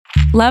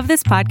Love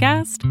this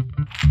podcast?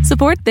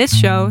 Support this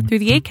show through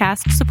the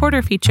Acast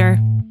supporter feature.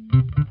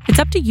 It's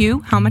up to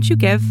you how much you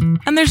give,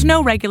 and there's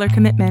no regular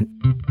commitment.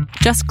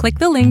 Just click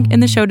the link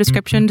in the show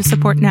description to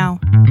support now.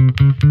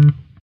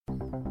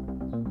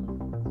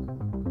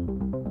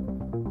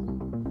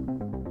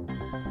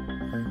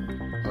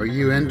 Are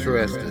you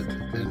interested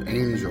in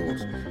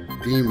angels,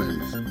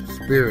 demons,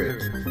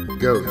 spirits,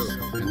 ghosts,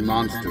 and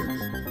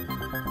monsters?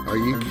 Are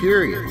you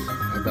curious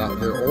about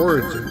their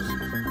origins,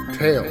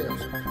 tales,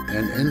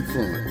 and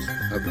influence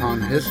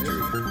upon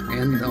history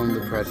and on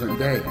the present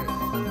day?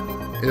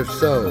 If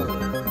so,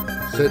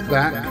 sit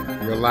back,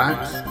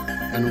 relax,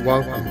 and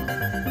welcome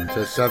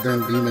to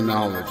Southern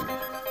Demonology,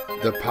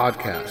 the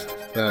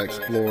podcast that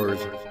explores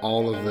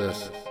all of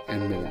this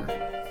and more.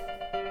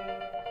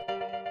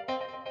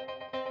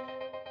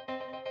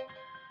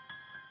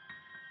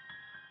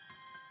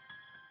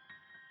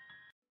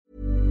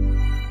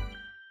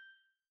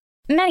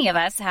 Many of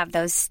us have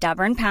those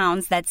stubborn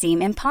pounds that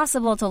seem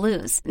impossible to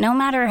lose, no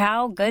matter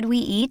how good we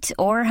eat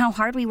or how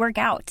hard we work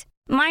out.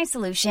 My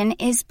solution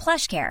is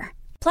PlushCare.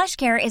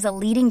 PlushCare is a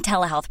leading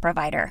telehealth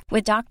provider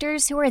with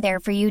doctors who are there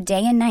for you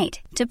day and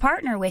night to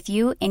partner with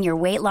you in your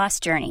weight loss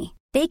journey.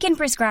 They can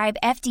prescribe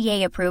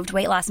FDA-approved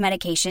weight loss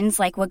medications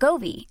like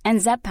Wegovy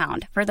and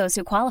Zepbound for those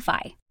who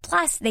qualify.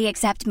 Plus, they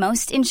accept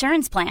most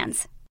insurance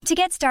plans. To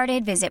get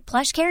started, visit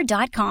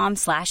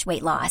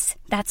plushcare.com/weightloss.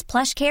 That's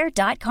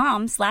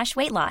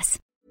plushcare.com/weightloss.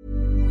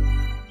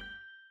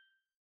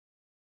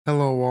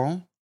 Hello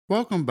all,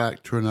 welcome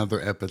back to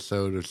another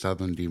episode of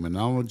Southern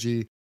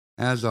Demonology.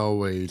 As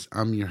always,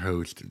 I'm your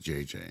host,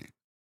 JJ.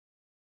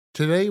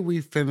 Today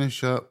we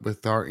finish up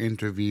with our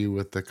interview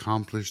with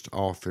accomplished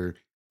author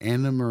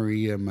Anna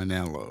Maria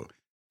Manello,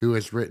 who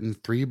has written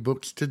 3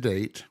 books to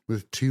date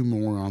with 2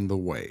 more on the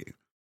way.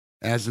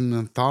 As an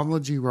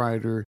anthology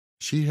writer,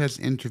 she has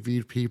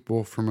interviewed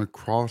people from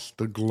across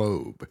the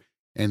globe,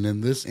 and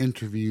in this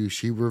interview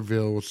she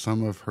reveals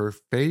some of her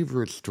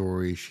favorite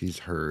stories she's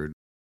heard,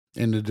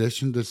 in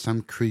addition to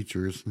some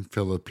creatures from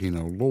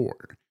Filipino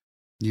lore.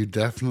 You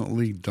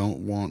definitely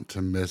don't want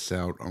to miss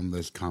out on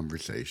this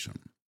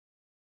conversation.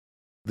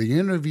 The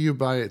interview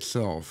by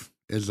itself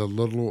is a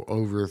little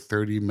over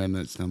 30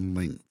 minutes in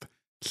length,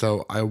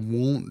 so I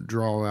won't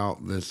draw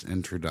out this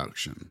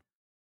introduction.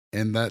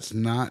 And that's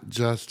not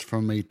just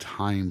from a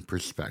time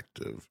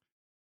perspective.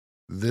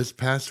 This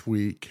past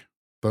week,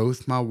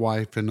 both my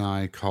wife and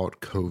I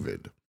caught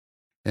COVID,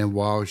 and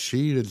while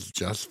she is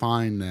just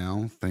fine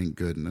now, thank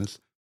goodness,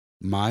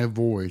 my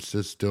voice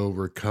is still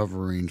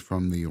recovering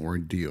from the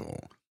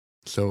ordeal,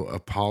 so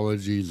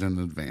apologies in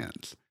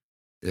advance.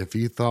 If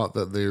you thought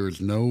that there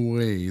is no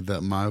way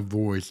that my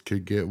voice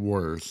could get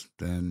worse,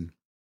 then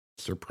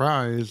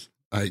surprise,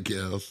 I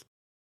guess.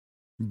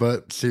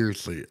 But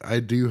seriously, I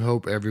do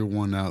hope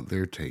everyone out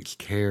there takes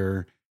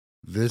care.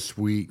 This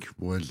week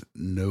was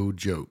no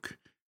joke.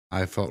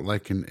 I felt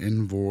like an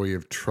envoy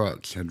of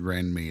trucks had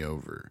ran me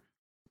over.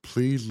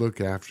 Please look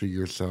after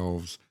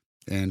yourselves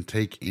and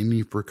take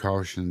any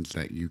precautions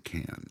that you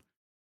can.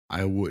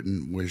 I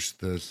wouldn't wish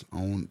this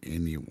on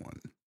anyone.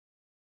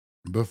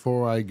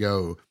 Before I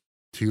go,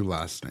 2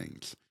 last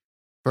things.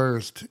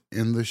 First,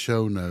 in the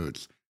show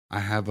notes,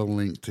 I have a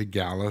link to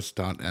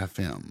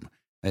Gallus.fm,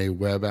 a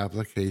web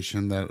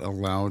application that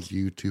allows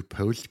you to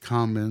post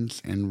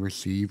comments and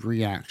receive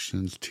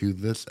reactions to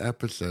this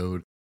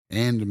episode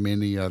and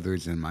many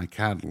others in my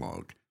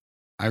catalog.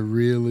 I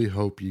really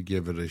hope you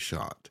give it a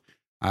shot.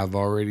 I've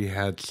already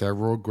had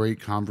several great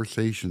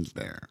conversations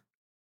there.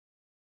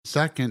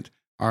 Second,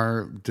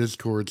 our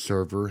Discord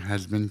server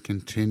has been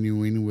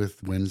continuing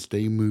with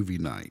Wednesday movie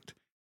night.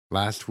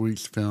 Last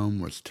week's film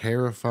was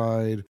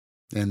Terrified,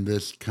 and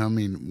this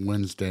coming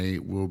Wednesday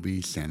will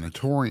be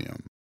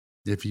Sanatorium.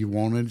 If you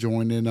want to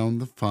join in on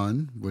the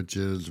fun, which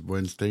is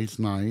Wednesday's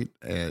night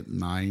at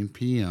 9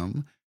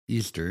 p.m.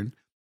 Eastern,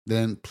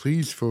 then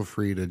please feel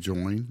free to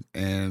join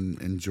and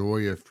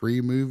enjoy a free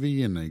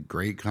movie and a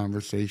great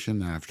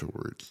conversation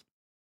afterwards.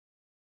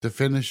 To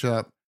finish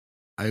up,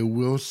 I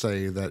will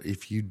say that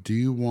if you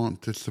do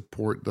want to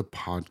support the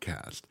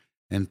podcast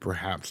and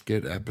perhaps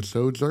get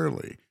episodes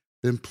early,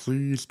 then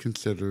please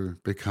consider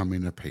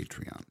becoming a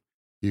Patreon.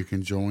 You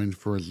can join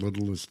for as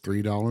little as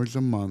 $3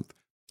 a month,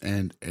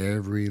 and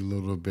every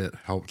little bit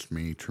helps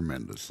me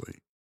tremendously.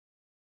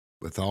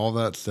 With all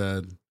that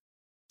said,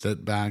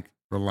 sit back,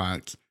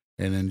 relax,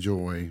 and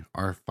enjoy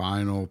our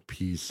final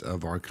piece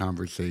of our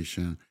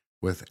conversation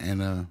with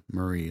Anna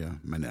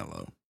Maria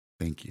Manello.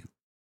 Thank you.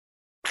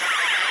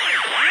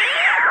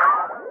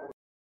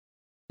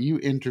 You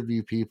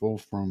interview people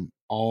from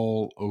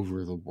all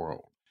over the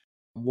world.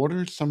 What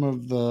are some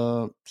of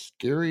the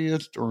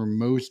scariest or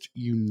most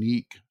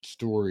unique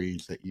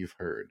stories that you've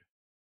heard?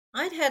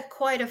 I'd had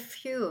quite a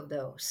few of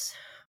those.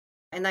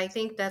 And I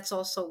think that's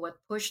also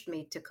what pushed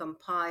me to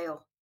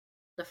compile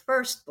the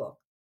first book,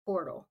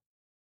 Portal,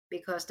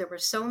 because there were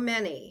so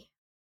many.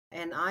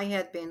 And I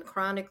had been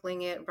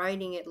chronicling it,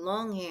 writing it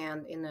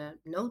longhand in a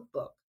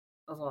notebook,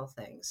 of all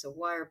things, a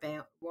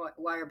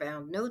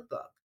wire-bound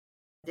notebook.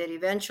 that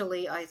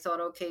eventually I thought,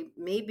 okay,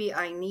 maybe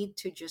I need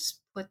to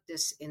just put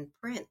this in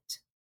print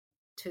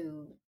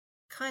to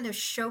kind of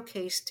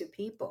showcase to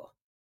people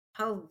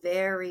how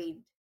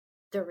varied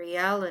the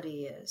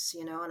reality is,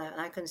 and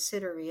I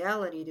consider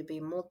reality to be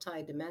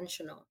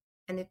multidimensional,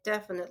 and it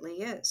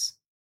definitely is.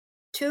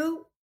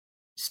 Two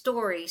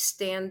stories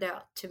stand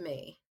out to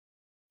me.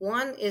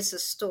 One is a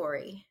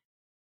story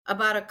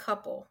about a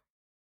couple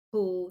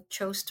who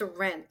chose to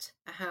rent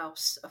a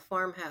house, a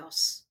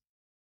farmhouse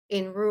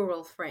in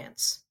rural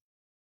France.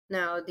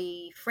 Now,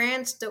 the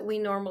France that we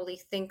normally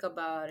think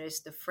about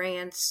is the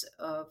France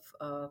of,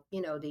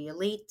 the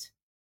elite,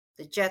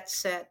 the jet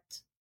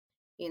set.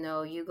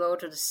 You go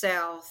to the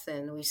south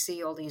and we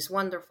see all these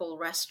wonderful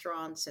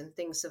restaurants and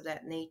things of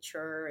that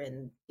nature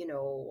and,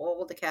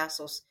 all the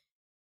castles.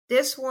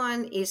 This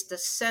one is the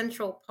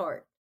central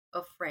part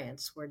of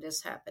France where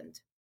this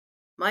happened.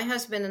 My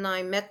husband and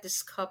I met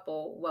this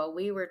couple while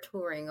we were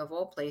touring, of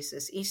all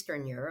places,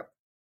 Eastern Europe.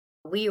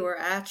 We were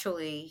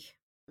actually,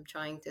 I'm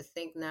trying to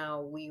think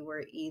now, we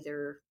were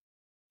either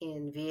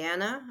in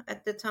Vienna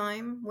at the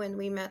time when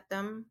we met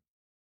them,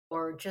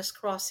 or just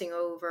crossing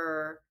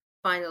over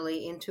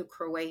finally into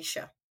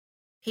Croatia.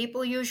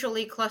 People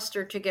usually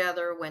cluster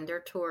together when they're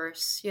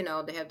tourists. They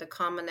have the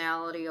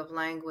commonality of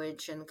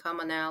language and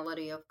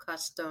commonality of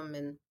custom,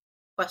 and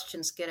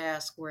questions get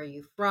asked, where are you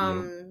Yep.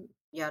 from?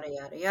 Yada,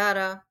 yada,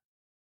 yada.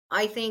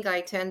 I think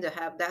I tend to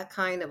have that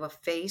kind of a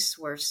face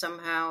where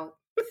somehow,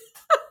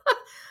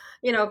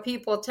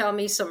 people tell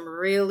me some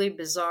really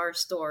bizarre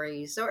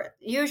stories. Or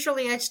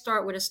usually I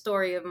start with a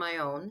story of my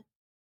own,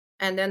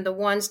 and then the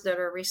ones that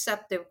are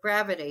receptive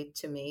gravitate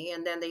to me,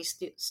 and then they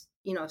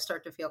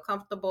start to feel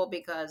comfortable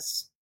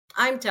because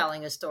I'm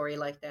telling a story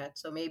like that.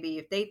 So maybe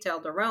if they tell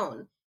their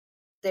own,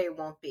 they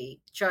won't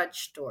be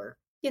judged or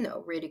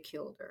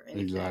ridiculed or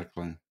anything.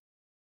 Exactly.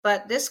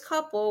 But this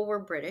couple were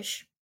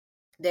British.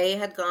 They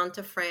had gone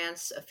to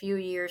France a few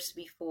years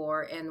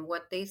before, and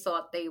what they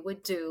thought they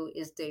would do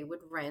is they would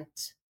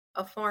rent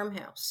a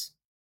farmhouse.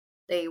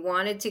 They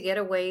wanted to get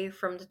away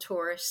from the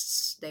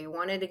tourists. They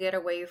wanted to get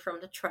away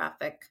from the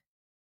traffic.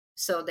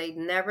 So they'd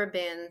never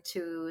been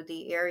to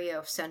the area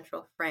of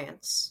central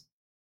France.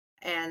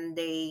 And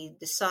they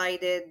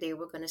decided they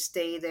were going to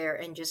stay there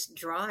and just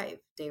drive.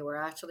 They were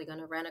actually going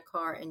to rent a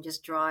car and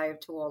just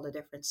drive to all the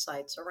different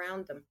sites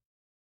around them.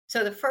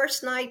 So the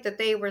first night that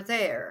they were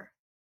there,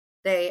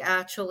 they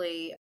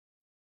actually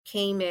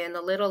came in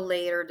a little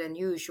later than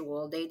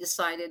usual. They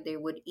decided they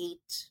would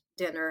eat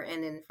dinner,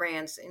 and in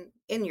France,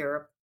 in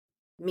Europe,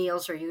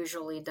 meals are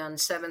usually done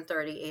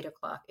 7:30, 8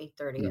 o'clock, 8:30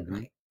 at Mm-hmm.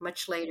 night,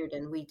 much later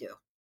than we do.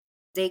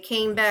 They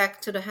came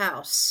back to the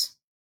house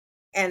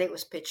and it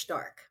was pitch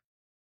dark.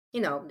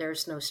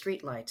 There's no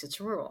street lights,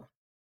 it's rural.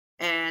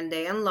 And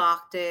they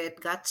unlocked it,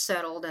 got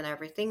settled, and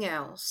everything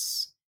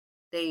else.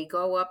 They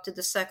go up to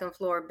the second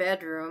floor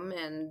bedroom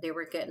and they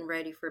were getting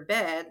ready for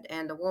bed.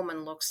 And the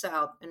woman looks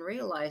out and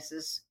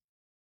realizes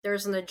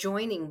there's an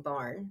adjoining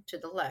barn to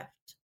the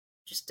left,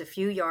 just a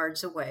few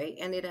yards away,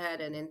 and it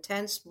had an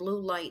intense blue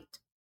light.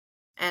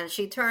 And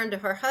she turned to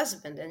her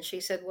husband and she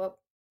said, well,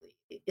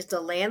 is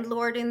the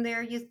landlord in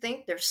there, you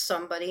think? There's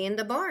somebody in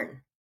the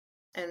barn.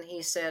 And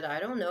he said, I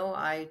don't know.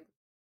 I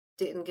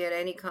didn't get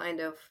any kind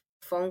of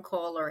phone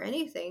call or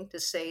anything to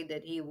say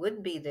that he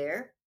would be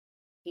there.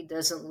 He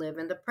doesn't live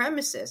in the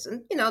premises.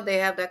 And, they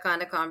have that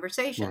kind of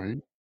conversation.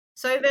 Right.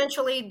 So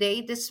eventually they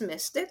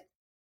dismissed it.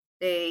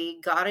 They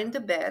got into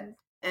bed,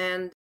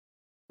 and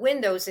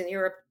windows in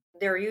Europe,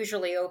 they're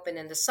usually open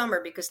in the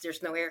summer because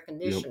there's no air Yep.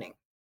 conditioning.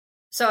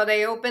 So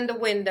they opened the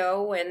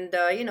window and,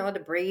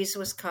 the breeze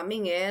was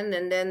coming in,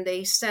 and then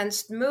they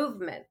sensed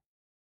movement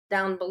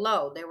down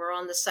below. They were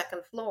on the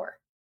second floor.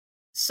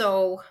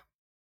 So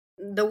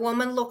the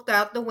woman looked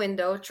out the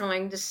window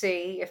trying to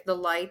see if the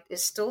light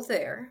is still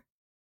there.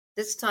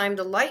 This time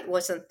the light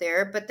wasn't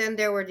there, but then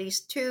there were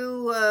these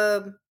two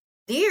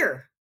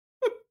deer,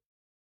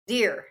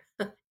 deer,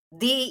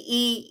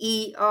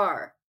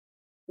 Deer,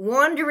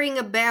 wandering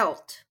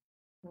about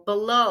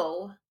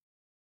below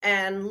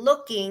and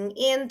looking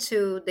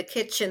into the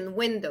kitchen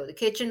window. The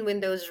kitchen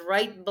window is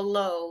right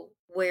below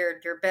where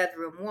their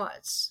bedroom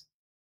was.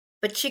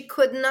 But she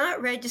could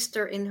not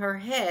register in her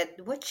head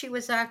what she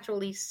was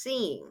actually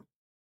seeing.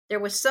 There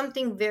was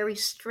something very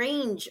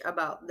strange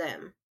about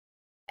them.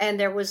 And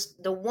there was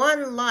the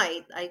one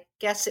light, I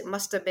guess it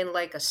must have been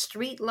like a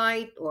street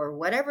light or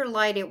whatever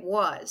light it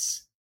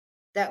was,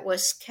 that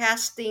was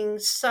casting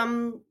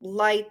some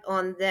light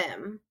on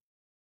them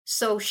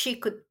so she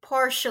could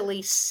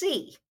partially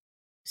see.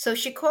 So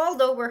she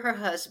called over her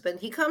husband.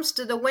 He comes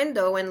to the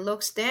window and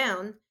looks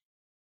down,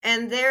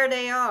 and there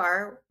they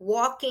are,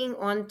 walking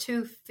on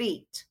 2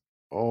 feet.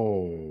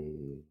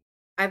 Oh.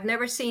 I've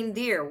never seen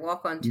deer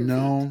walk on 2 feet.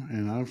 No,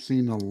 and I've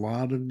seen a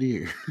lot of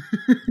deer.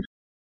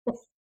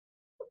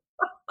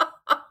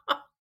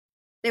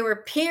 They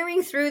were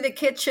peering through the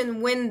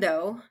kitchen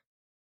window,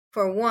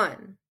 for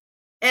one,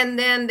 and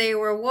then they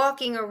were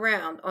walking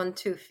around on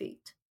 2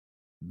 feet.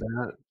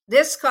 That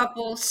This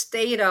couple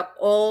stayed up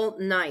all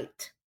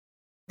night.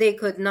 They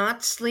could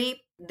not sleep.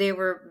 They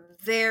were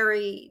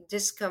very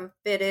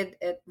discomfited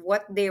at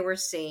what they were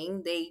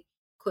seeing. They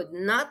could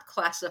not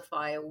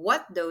classify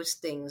what those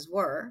things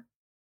were,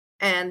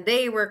 and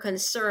they were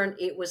concerned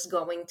it was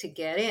going to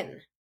get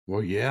in.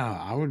 Well, yeah,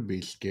 I would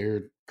be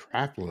scared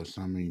crapless.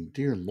 I mean,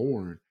 dear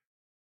Lord.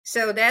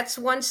 So that's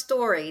one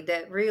story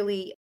that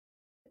really,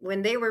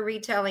 when they were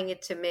retelling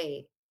it to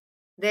me,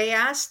 they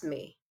asked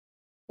me,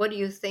 "What do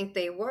you think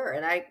they were?"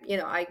 And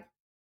I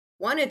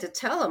wanted to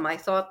tell them I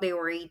thought they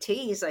were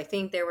ETs. I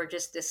think they were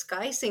just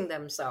disguising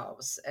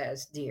themselves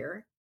as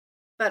deer.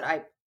 But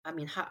I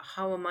mean,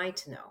 how am I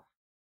to know?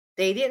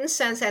 They didn't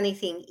sense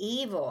anything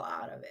evil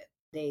out of it.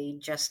 They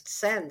just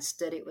sensed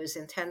that it was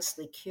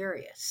intensely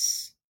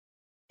curious.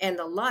 And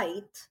the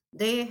light,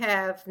 they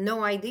have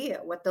no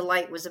idea what the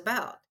light was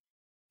about.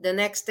 The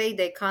next day,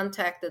 they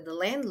contacted the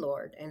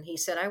landlord, and he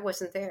said, "I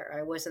wasn't there.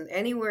 I wasn't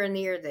anywhere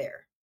near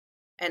there."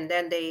 And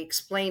then they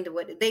explained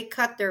what they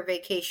cut their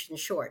vacation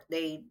short.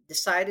 They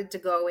decided to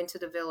go into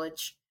the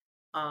village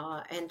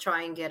and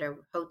try and get a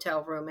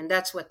hotel room, and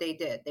that's what they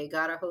did. They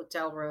got a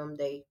hotel room.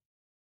 They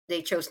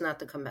chose not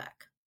to come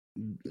back.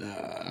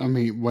 I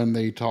mean, when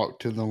they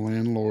talked to the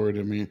landlord,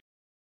 I mean,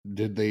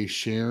 did they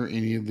share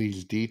any of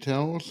these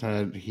details?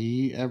 Had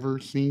he ever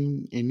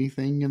seen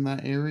anything in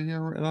that area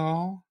at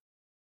all?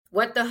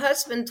 What the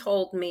husband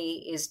told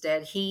me is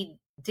that he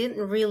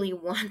didn't really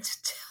want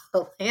to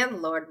tell the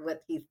landlord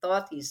what he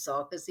thought he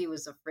saw because he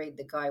was afraid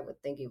the guy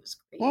would think he was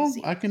Well,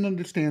 crazy. I can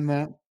understand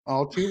that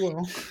all too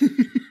well.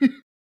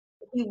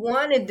 He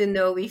wanted to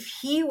know if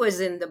he was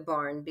in the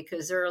barn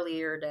because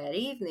earlier that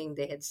evening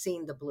they had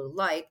seen the blue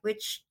light,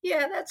 which,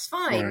 yeah, that's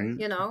fine,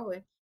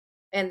 Right.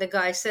 And the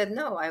guy said,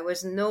 "No, I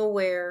was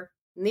nowhere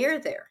near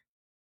there."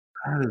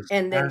 That is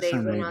And then they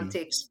went on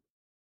fascinating. to,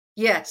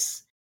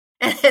 yes.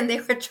 And they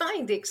were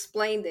trying to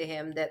explain to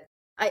him that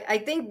I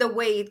think the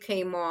way it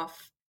came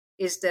off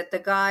is that the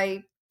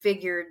guy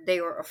figured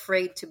they were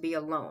afraid to be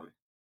alone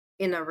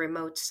in a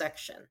remote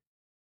section.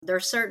 There are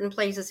certain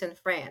places in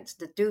France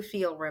that do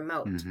feel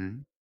remote.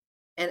 Mm-hmm.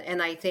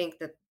 And I think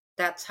that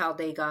that's how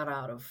they got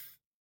out of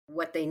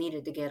what they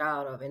needed to get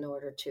out of in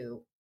order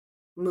to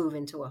move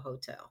into a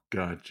hotel.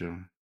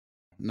 Gotcha.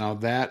 Now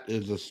that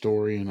is a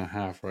story and a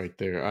half right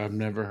there. I've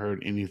never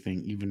heard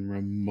anything even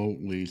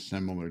remotely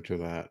similar to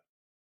that.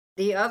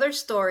 The other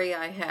story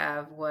I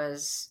have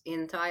was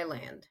in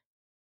Thailand.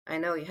 I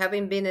know,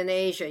 having been in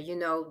Asia,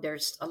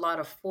 there's a lot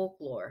of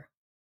folklore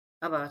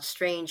about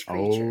strange Oh,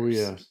 creatures.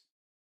 yes.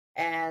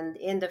 And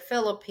in the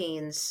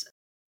Philippines,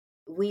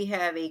 we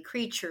have a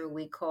creature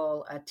we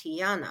call a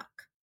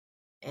tiyanak.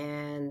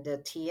 And the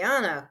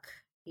tiyanak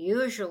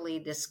usually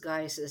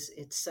disguises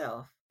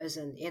itself as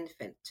an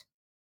infant.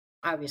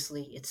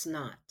 Obviously, it's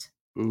not.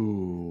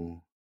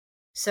 Ooh.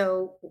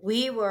 So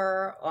we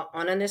were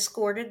on an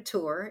escorted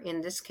tour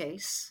in this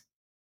case.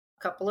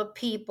 A couple of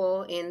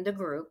people in the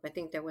group, I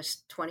think there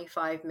was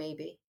 25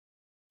 maybe,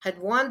 had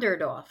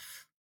wandered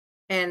off,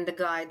 and the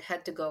guide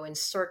had to go in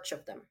search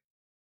of them.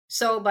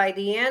 So by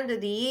the end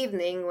of the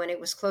evening, when it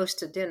was close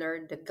to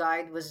dinner, the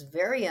guide was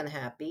very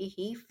unhappy.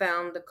 He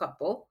found the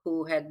couple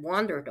who had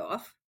wandered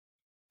off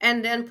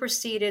and then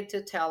proceeded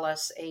to tell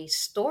us a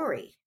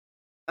story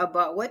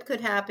about what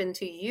could happen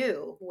to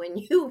you when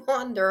you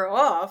wander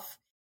off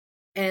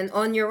and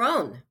on your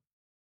own.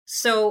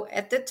 So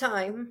at the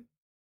time,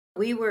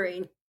 we were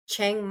in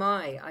Chiang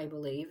Mai, I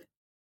believe.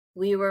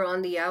 We were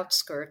on the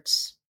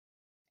outskirts,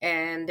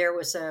 and there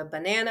was a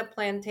banana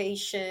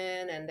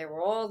plantation, and there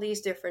were all these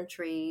different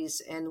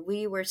trees, and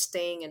we were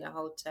staying in a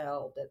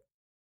hotel that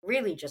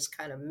really just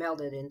kind of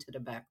melded into the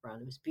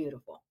background. It was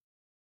beautiful.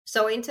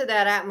 So into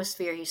that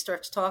atmosphere, he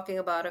starts talking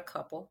about a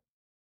couple.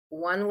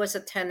 One was a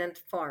tenant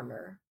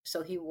farmer,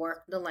 so he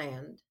worked the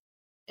land,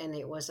 and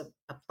it was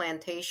a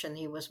plantation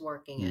he was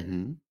working in.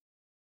 Mm-hmm.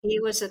 He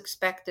was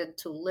expected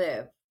to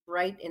live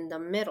right in the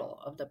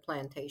middle of the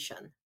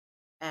plantation,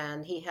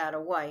 and he had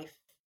a wife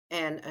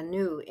and a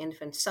new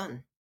infant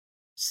son.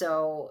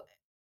 So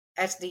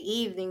as the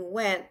evening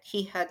went,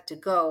 he had to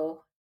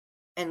go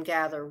and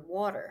gather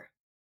water.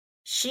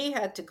 She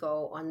had to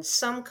go on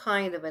some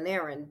kind of an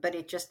errand, but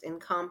it just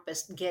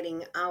encompassed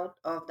getting out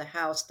of the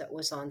house that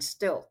was on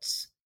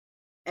stilts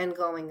and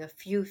going a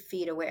few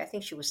feet away. I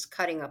think she was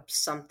cutting up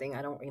something,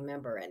 I don't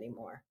remember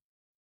anymore,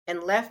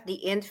 and left the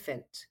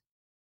infant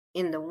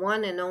in the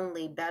one and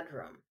only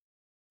bedroom.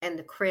 And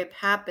the crib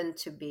happened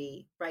to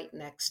be right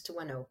next to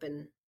an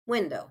open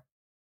window.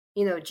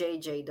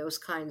 JJ, those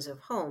kinds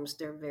of homes,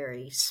 they're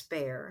very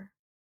spare.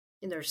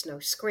 And there's no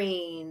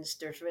screens.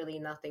 There's really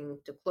nothing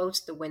to close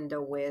the window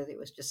with. It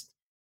was just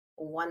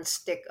a one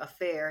stick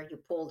affair. You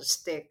pull the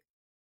stick,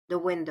 the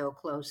window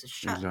closes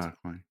shut.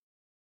 Exactly.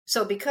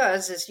 So,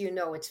 because, as you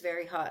know, it's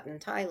very hot in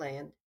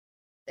Thailand,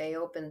 they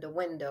opened the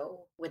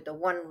window with the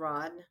one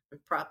rod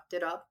and propped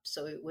it up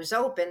so it was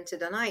open to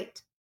the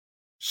night.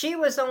 She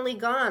was only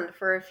gone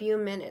for a few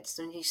minutes,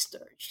 and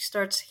she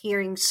starts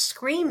hearing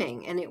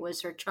screaming, and it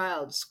was her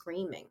child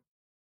screaming.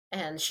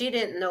 And she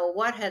didn't know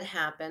what had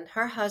happened.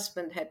 Her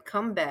husband had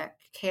come back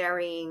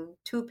carrying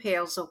 2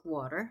 pails of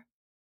water,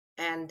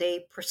 and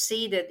they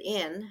proceeded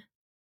in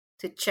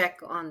to check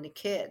on the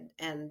kid,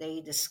 and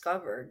they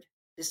discovered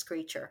this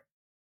creature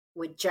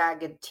with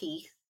jagged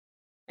teeth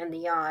and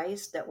the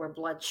eyes that were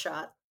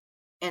bloodshot,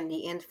 and the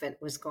infant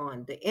was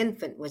gone. The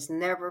infant was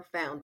never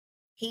found.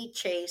 He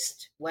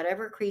chased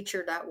whatever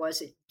creature that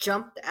was, it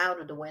jumped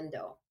out of the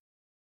window,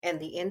 and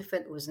the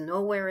infant was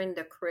nowhere in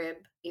the crib.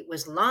 It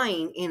was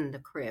lying in the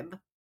crib,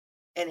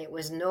 and it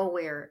was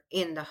nowhere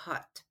in the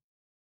hut.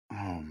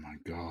 Oh my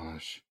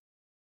gosh.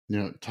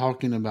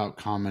 Talking about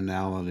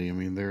commonality, I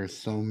mean, there are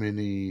so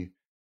many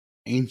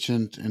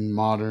ancient and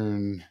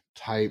modern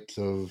types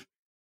of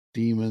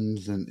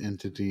demons and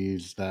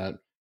entities that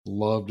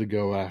love to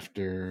go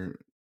after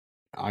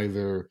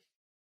either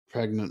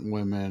pregnant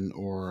women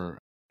or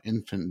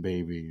infant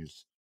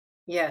babies,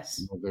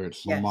 Yes. whether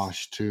it's Yes.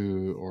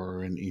 Lamashtu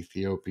or in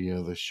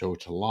Ethiopia, the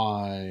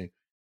Shotalai.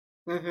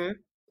 Mm-hmm.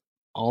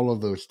 All of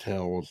those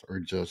tales are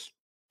just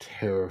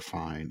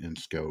terrifying in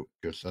scope.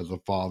 Just as a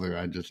father,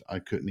 I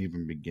couldn't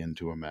even begin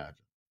to imagine.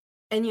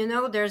 And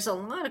there's a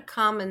lot of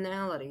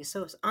commonality,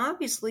 so it's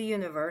obviously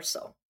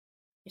universal.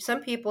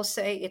 Some people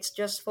say it's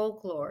just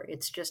folklore,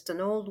 it's just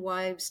an old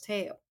wives'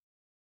 tale.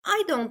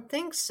 I don't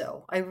think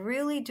so. I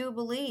really do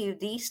believe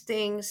these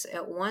things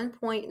at one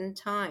point in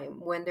time,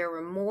 when there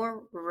were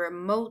more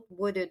remote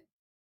wooded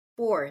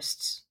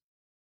forests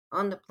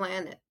on the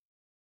planet,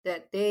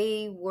 that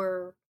they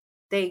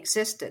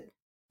existed,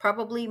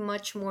 probably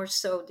much more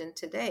so than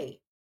today.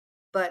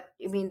 But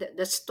I mean,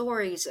 the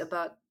stories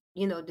about,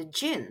 the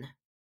jinn,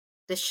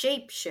 the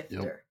Yep.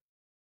 shapeshifter,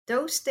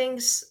 those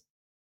things,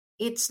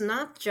 it's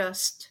not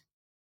just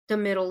the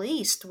Middle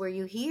East where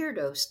you hear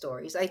those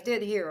stories. I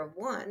did hear of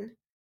one,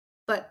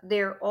 but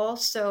they're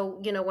also,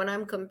 when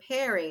I'm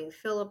comparing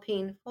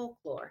Philippine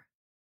folklore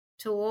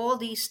to all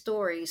these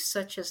stories,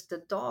 such as the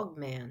dog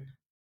man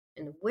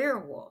and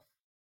werewolf,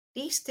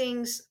 these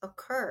things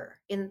occur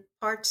in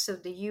parts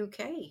of the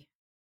UK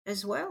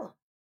as well,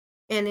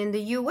 and in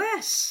the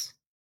US.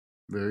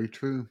 Very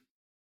true.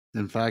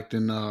 In fact,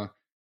 in a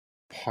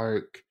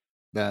park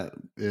that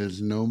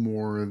is no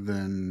more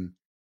than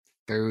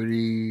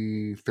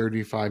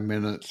 35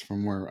 minutes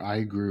from where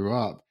I grew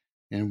up,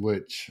 in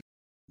which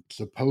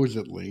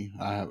supposedly,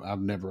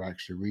 I've never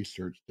actually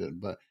researched it,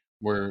 but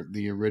where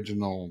the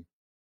original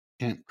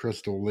Camp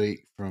Crystal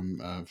Lake from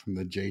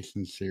the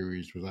Jason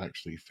series was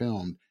actually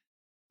filmed,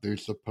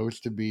 there's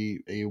supposed to be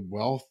a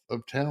wealth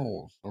of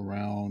tales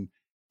around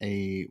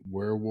a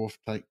werewolf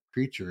type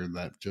creature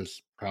that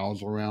just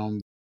prowls around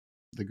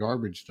the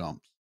garbage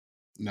dumps.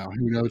 Now,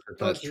 who knows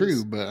if Oh, that's true,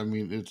 geez. but I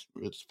mean,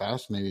 it's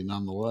fascinating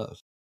nonetheless.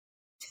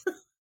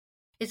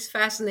 It's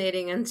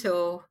fascinating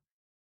until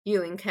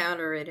you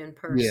encounter it in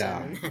person.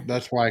 Yeah, And then,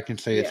 that's why I can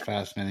say it's yeah.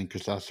 fascinating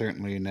because I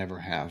certainly never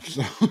have.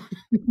 So,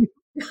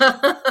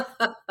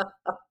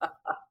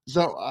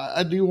 so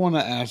I do want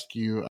to ask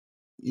you.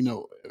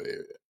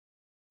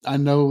 I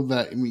know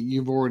that I mean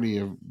you've already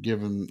have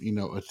given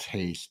a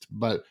taste,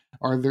 but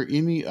are there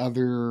any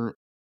other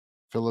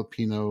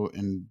Filipino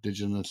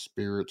indigenous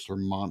spirits or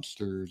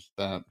monsters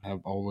that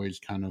have always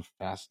kind of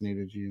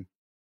fascinated you?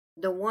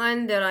 The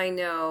one that I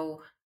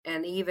know,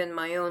 and even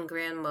my own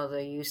grandmother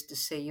used to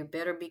say, you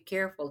better be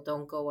careful,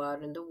 don't go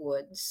out in the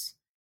woods.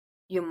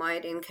 You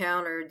might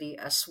encounter the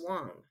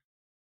aswang.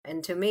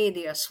 And to me,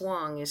 the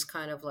aswang is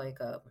kind of like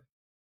a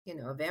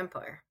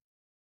vampire.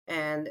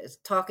 And it's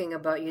talking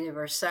about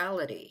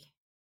universality.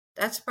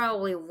 That's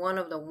probably one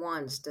of the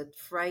ones that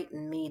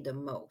frightened me the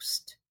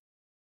most.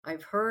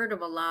 I've heard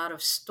of a lot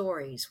of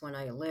stories when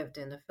I lived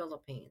in the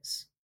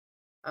Philippines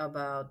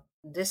about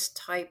this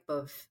type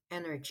of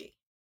energy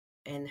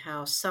and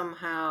how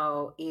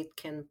somehow it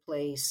can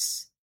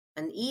place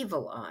an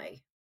evil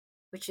eye,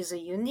 which is a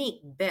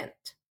unique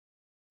bent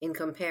in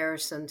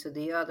comparison to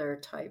the other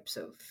types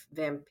of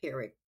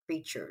vampiric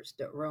creatures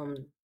that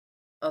roam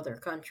other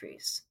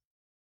countries,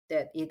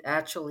 that it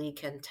actually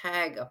can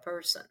tag a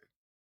person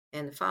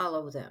and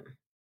follow them.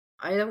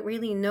 I don't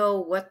really know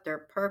what their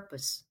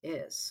purpose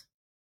is,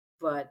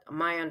 but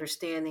my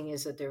understanding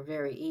is that they're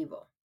very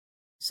evil.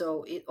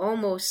 So it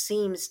almost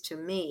seems to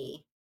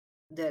me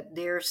that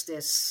there's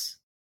this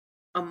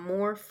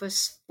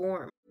amorphous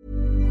form.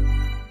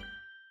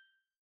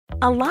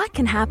 A lot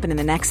can happen in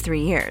the next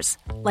 3 years.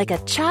 Like a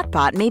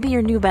chatbot may be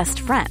your new best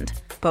friend.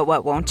 But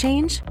what won't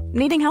change?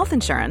 Needing health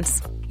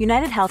insurance.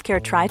 United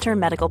Healthcare Tri-Term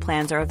Medical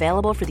Plans are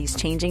available for these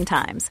changing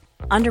times.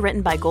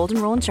 Underwritten by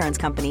Golden Rule Insurance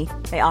Company,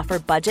 they offer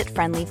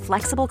budget-friendly,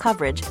 flexible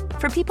coverage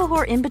for people who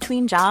are in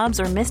between jobs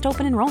or missed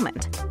open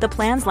enrollment. The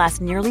plans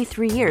last nearly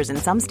 3 years in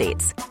some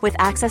states, with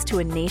access to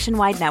a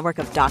nationwide network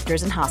of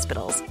doctors and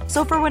hospitals.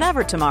 So for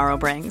whatever tomorrow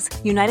brings,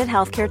 United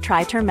Healthcare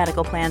Tri-Term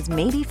Medical Plans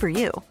may be for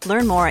you.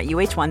 Learn more at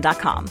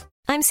uh1.com.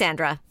 I'm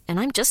Sandra, and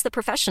I'm just the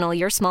professional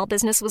your small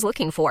business was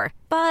looking for.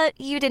 But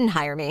you didn't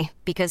hire me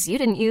because you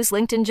didn't use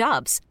LinkedIn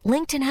Jobs.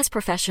 LinkedIn has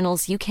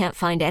professionals you can't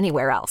find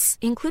anywhere else,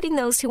 including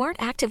those who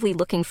aren't actively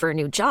looking for a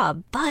new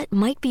job, but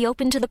might be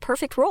open to the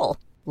perfect role,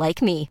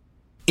 like me.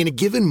 In a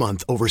given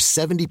month, over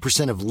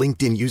 70% of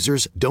LinkedIn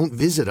users don't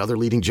visit other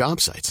leading job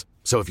sites.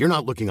 So if you're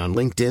not looking on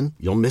LinkedIn,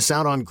 you'll miss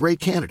out on great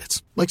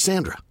candidates like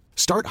Sandra.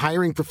 Start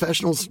hiring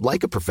professionals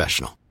like a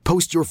professional.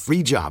 Post your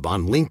free job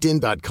on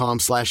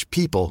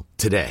linkedin.com/people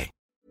today.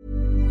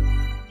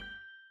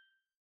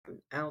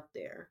 Out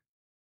there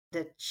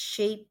that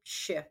shape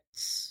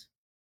shifts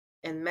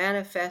and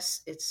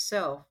manifests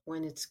itself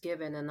when it's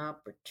given an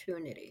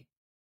opportunity.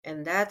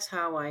 And that's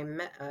how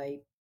I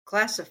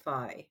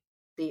classify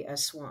the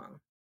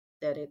aswang,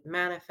 that it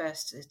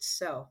manifests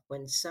itself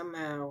when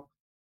somehow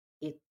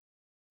it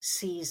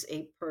sees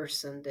a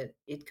person that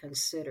it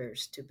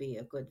considers to be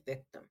a good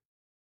victim.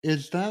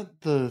 Is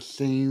that the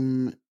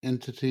same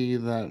entity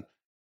that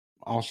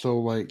also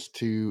likes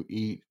to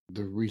eat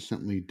the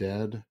recently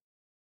dead?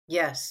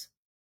 Yes.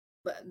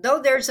 But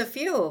though there's a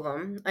few of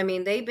them, I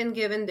mean, they've been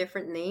given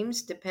different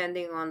names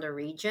depending on the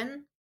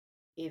region.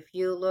 If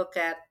you look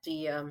at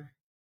the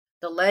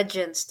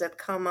legends that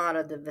come out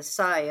of the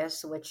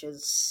Visayas, which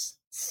is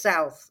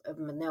south of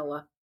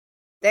Manila,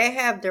 they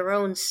have their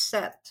own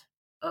set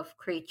of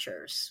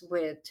creatures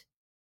with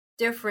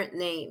different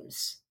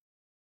names.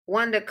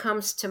 One that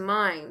comes to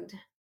mind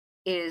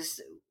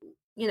is,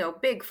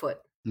 Bigfoot,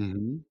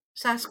 Mm-hmm.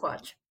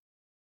 Sasquatch.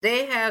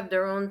 They have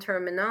their own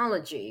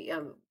terminology.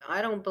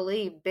 I don't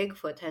believe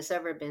Bigfoot has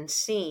ever been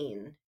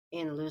seen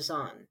in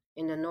Luzon,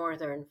 in the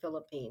northern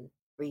Philippine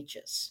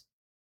reaches.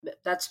 But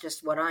that's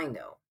just what I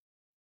know.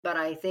 But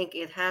I think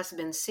it has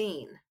been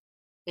seen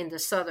in the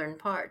southern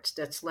parts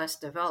that's less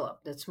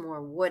developed, that's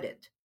more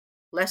wooded,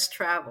 less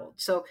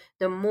traveled. So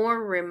the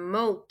more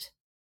remote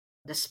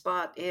the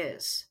spot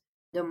is,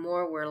 the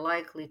more we're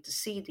likely to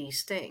see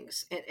these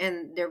things.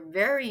 And they're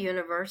very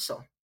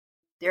universal.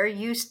 There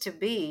used to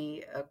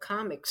be a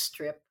comic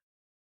strip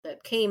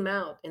that came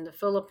out in the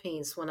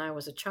Philippines when I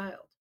was a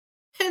child,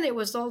 and it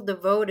was all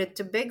devoted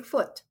to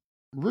Bigfoot.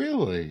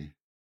 Really?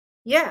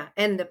 Yeah,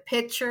 and the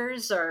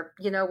pictures are,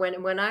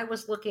 when I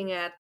was looking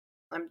at,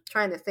 I'm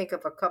trying to think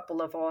of a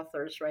couple of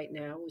authors right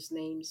now whose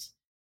names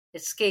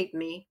escape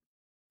me.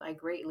 I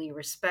greatly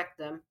respect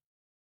them.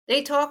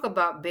 They talk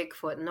about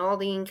Bigfoot and all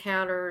the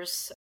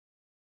encounters,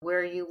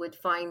 where you would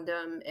find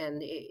them,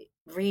 and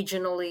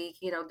regionally,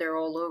 they're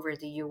all over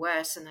the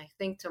US. And I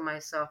think to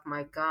myself,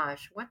 my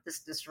gosh, what does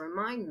this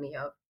remind me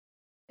of?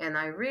 And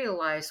I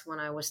realized when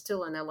I was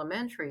still in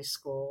elementary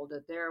school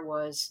that there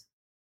was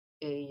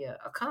a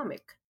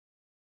comic,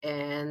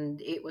 and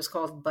it was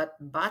called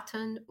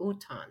Batan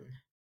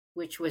Utan,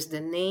 which was the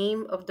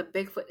name of the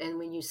Bigfoot. And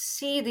when you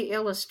see the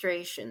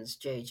illustrations,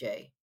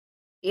 JJ,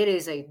 it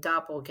is a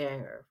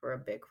doppelganger for a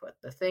Bigfoot.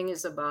 The thing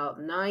is about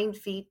 9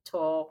 feet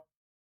tall.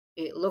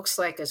 It looks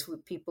like, as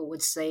people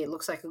would say, it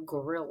looks like a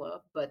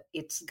gorilla, but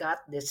it's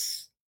got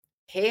this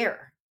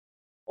hair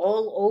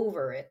all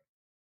over it,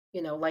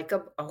 like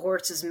a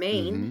horse's Mm-hmm.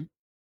 mane.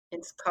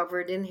 It's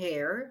covered in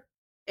hair,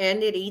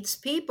 and it eats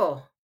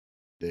people.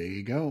 There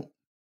you go.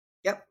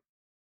 Yep.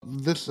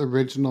 This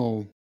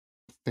original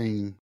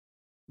thing,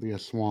 the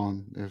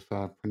Aswan, if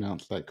I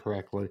pronounced that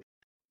correctly,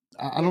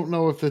 I Yeah. don't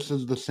know if this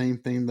is the same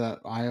thing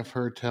that I have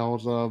heard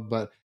tales of,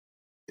 but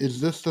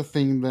is this the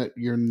thing that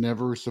you're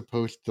never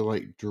supposed to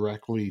like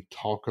directly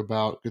talk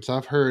about? Because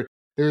I've heard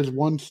there's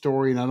one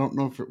story, and I don't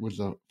know if it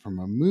was from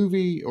a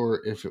movie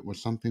or if it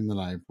was something that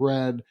I've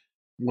read,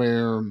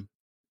 where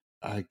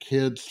a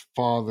kid's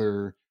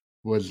father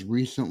was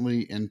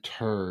recently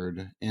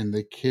interred, and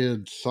the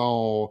kid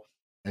saw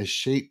a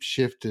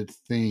shape-shifted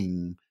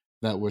thing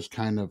that was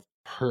kind of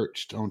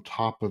perched on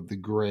top of the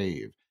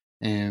grave,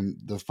 and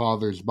the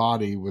father's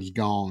body was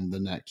gone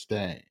the next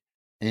day.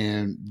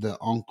 And the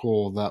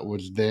uncle that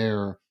was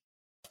there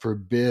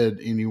forbid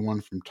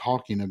anyone from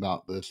talking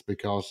about this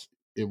because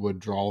it would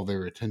draw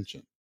their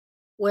attention.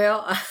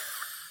 Well,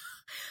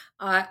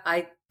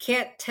 I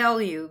can't tell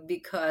you,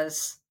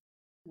 because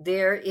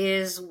there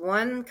is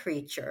one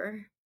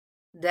creature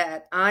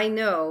that I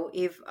know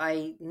if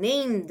I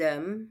named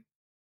them,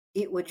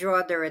 it would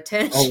draw their Oh, and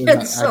attention.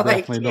 I So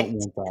I definitely don't can't.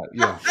 want that.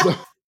 Yes.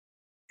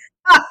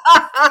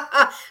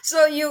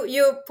 So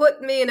you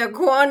put me in a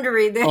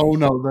quandary there, Oh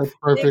no, that's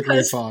perfectly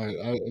because fine.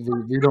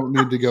 We don't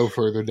need to go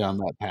further down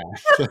that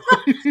path. So.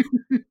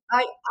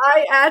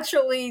 I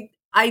actually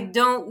I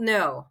don't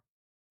know.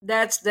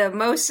 That's the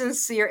most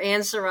sincere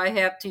answer I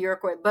have to your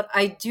question. But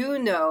I do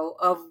know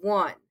of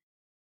one,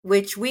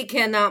 which we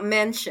cannot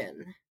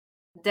mention,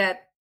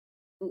 that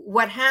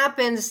what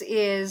happens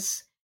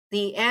is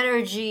the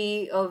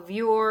energy of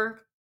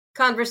your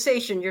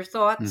conversation, your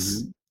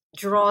thoughts, Mhm.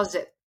 draws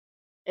it.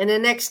 And the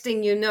next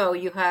thing you know,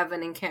 you have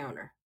an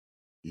encounter.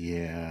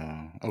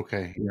 Yeah.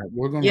 Okay. Yeah,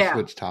 we're going to Yeah.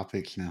 switch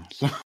topics now.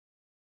 So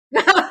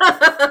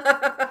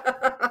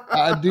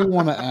I do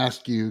want to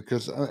ask you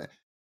because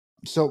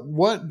so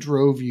what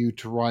drove you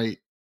to write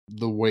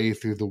The Way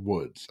Through the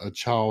Woods, a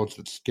child's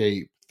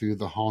escape through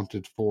the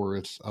haunted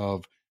forests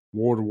of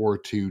World War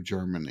II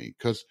Germany?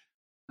 Because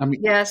I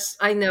mean, Yes,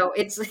 I know.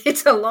 It's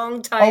a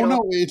long oh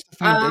no, title. it's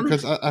fantastic Um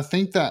because I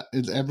think that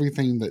is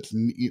everything that's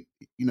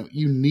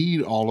you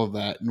need all of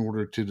that in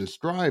order to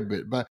describe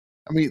it. But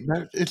I mean,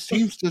 that it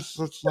seems just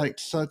like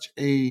such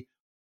a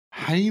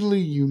highly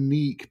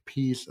unique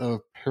piece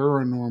of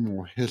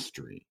paranormal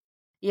history.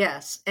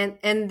 yes.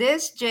 And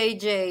this,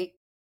 JJ,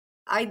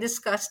 I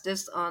discussed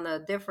this on a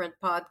different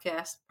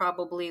podcast,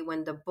 probably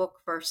when the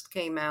book first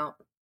came out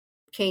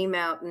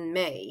in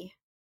May.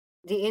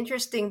 The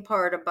interesting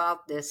part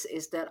about this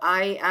is that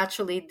I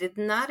actually did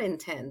not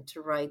intend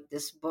to write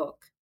this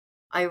book.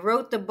 I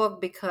wrote the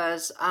book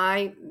because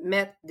I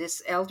met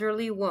this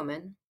elderly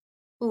woman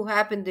who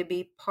happened to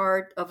be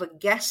part of a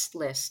guest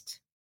list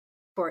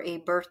for a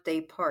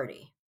birthday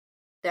party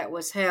that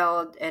was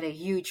held at a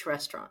huge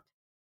restaurant.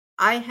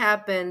 I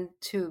happened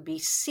to be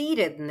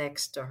seated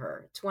next to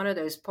her. It's one of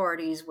those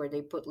parties where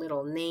they put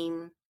little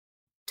name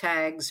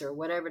tags or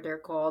whatever they're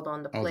called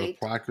on the Oh, the plate.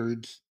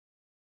 placards.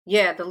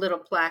 Yeah, the little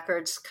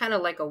placards, kind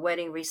of like a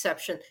wedding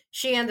reception.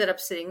 She ended up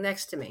sitting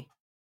next to me.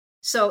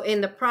 So, in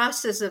the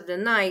process of the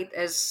night,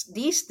 as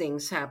these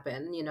things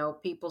happen,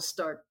 people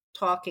start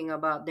talking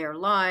about their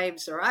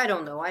lives, or I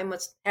don't know, I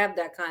must have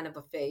that kind of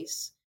a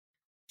face.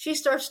 She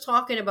starts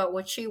talking about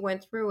what she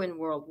went through in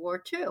World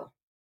War II.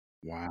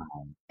 Wow.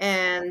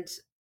 And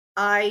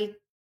I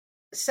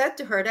said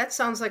to her, that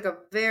sounds like a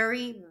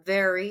very,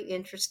 very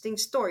interesting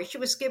story. She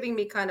was giving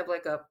me kind of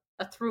like a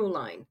through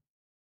line.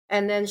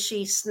 And then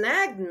she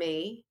snagged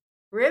me,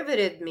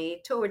 riveted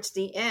me towards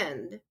the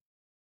end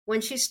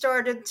when she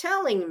started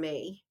telling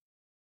me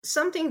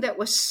something that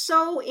was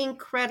so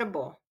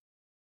incredible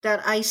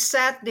that I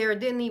sat there,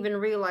 didn't even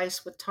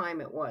realize what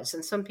time it was.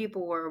 And some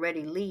people were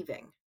already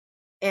leaving.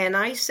 And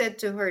I said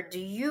to her, do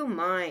you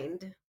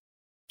mind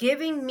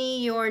giving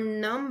me your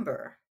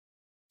number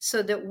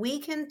so that we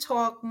can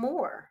talk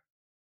more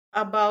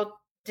about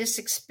this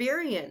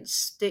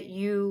experience that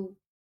you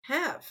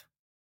have?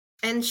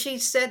 And she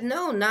said,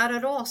 no, not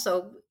at all.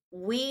 So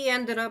we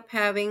ended up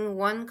having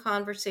one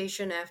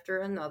conversation after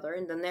another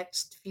in the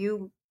next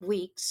few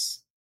weeks,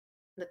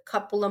 a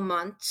couple of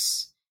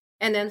months.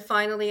 And then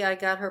finally, I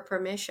got her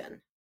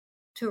permission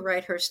to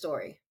write her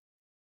story.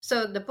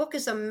 So the book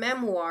is a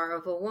memoir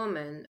of a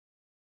woman.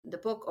 The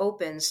book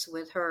opens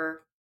with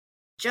her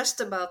just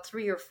about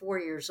 3 or 4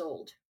 years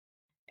old.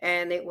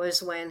 And it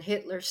was when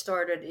Hitler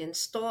started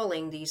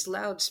installing these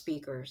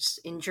loudspeakers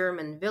in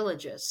German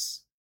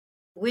villages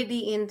with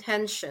the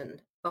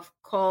intention of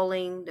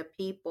calling the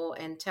people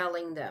and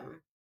telling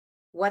them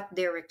what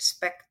they're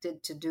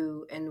expected to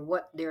do and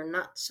what they're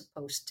not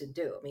supposed to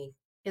do. I mean,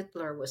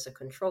 Hitler was a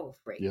control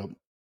freak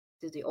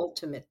to the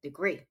ultimate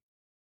degree.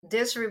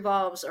 This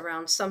revolves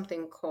around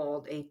something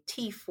called a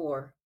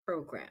T4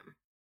 program.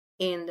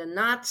 In the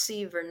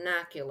Nazi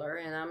vernacular,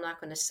 and I'm not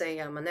going to say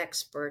I'm an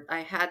expert, I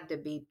had to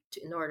be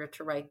in order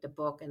to write the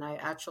book, and I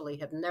actually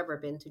have never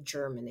been to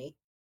Germany.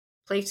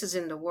 Places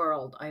in the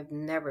world, I've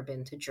never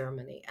been to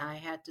Germany. I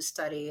had to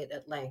study it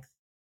at length.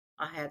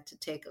 I had to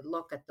take a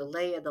look at the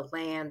lay of the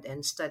land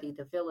and study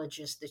the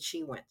villages that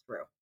she went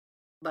through.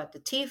 But the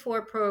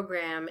T4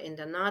 program in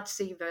the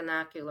Nazi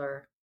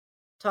vernacular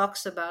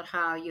talks about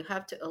how you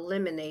have to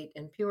eliminate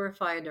and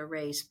purify the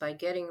race by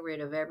getting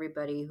rid of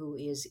everybody who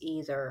is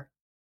either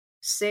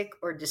sick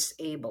or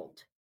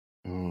disabled.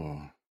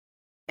 Oh.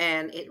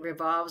 And it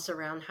revolves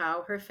around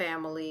how her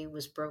family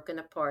was broken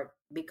apart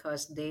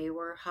because they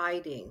were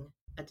hiding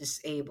a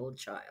disabled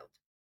child.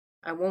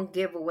 I won't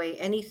give away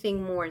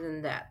anything more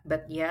than that,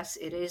 but yes,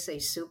 it is a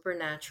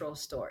supernatural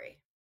story.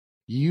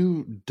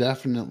 You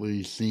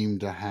definitely seem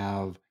to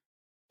have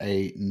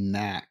a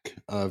knack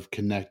of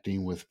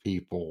connecting with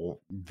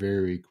people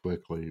very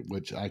quickly,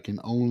 which I can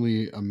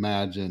only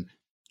imagine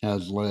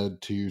has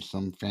led to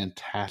some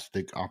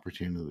fantastic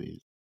opportunities.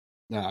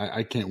 Yeah,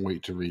 I can't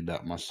wait to read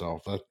that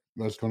myself.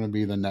 That's going to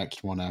be the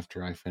next one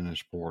after I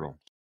finish Portal.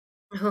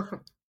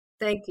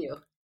 Thank you.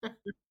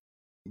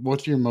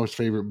 What's your most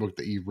favorite book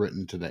that you've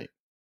written to date?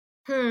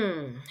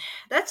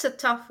 That's a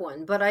tough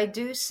one, but I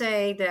do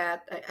say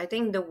that I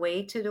think The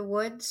Way to the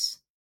Woods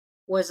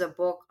was a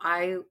book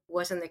I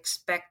wasn't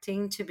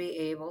expecting to be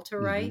able to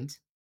write.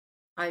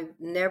 I've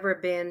never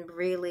been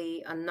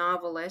really a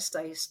novelist.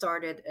 I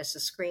started as a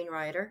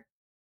screenwriter.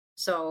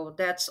 So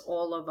that's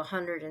all of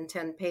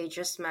 110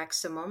 pages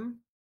maximum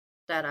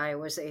that I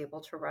was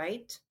able to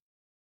write.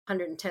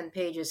 110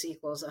 pages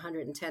equals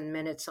 110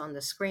 minutes on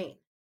the screen.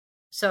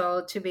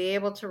 So to be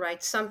able to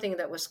write something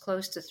that was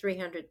close to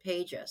 300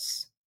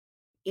 pages,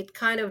 it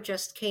kind of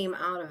just came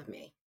out of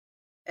me.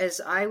 As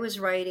I was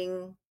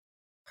writing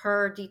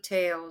her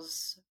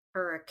details,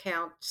 her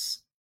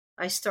accounts,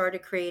 I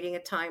started creating a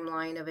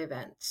timeline of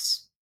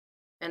events.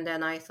 And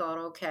then I thought,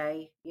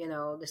 okay,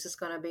 this is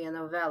going to be a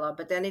novella.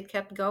 But then it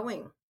kept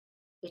going.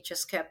 It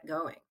just kept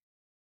going.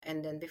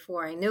 And then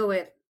before I knew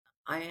it,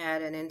 I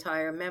had an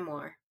entire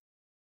memoir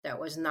that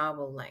was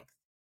novel length.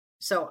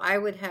 So I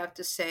would have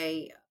to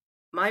say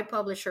my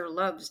publisher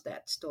loves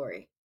that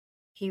story.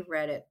 He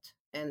read it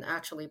and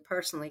actually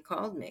personally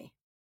called me.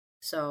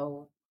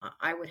 So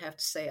I would have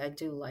to say I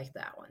do like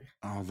that one.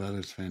 Oh, that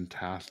is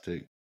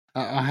fantastic.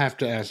 I have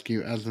to ask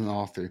you, as an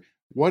author,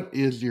 what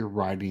is your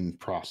writing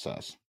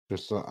process?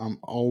 Just I'm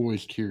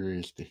always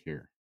curious to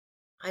hear.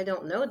 I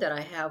don't know that I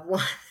have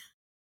one.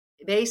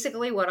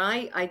 Basically, what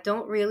I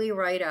don't really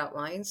write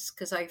outlines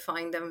because I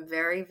find them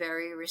very,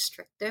 very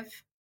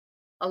restrictive.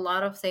 A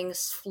lot of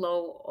things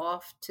flow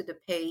off to the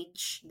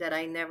page that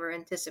I never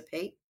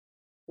anticipate.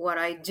 what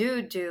I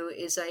do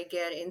is I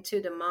get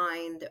into the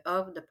mind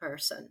of the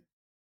person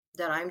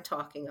that I'm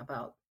talking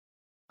about.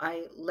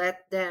 I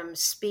let them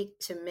speak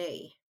to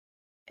me,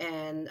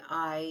 and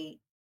I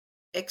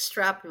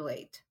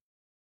extrapolate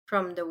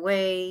from the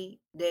way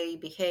they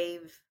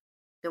behave,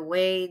 the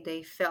way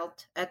they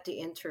felt at the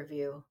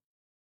interview,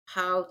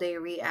 how they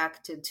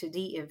reacted to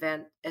the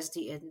event as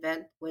the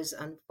event was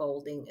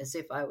unfolding, as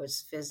if I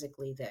was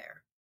physically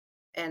there.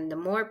 And the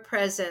more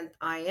present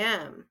I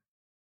am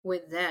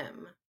with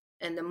them,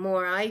 and the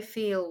more I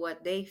feel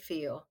what they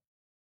feel,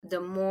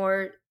 the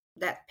more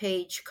that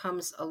page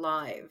comes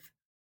alive.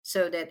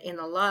 So that in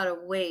a lot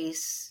of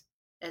ways,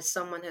 as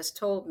someone has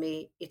told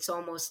me, it's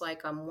almost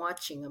like I'm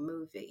watching a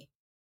movie,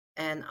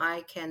 and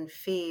I can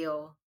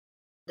feel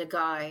the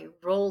guy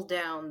roll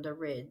down the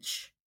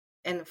ridge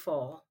and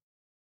fall.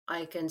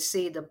 I can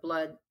see the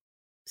blood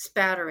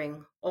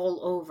spattering all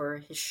over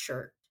his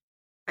shirt.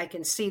 I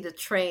can see the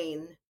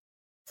train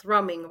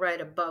thrumming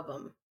right above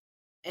him,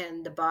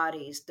 and the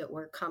bodies that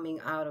were coming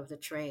out of the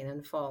train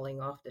and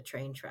falling off the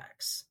train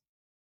tracks.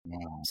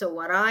 Wow. So,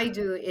 what I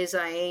do is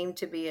I aim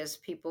to be, as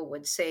people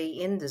would say,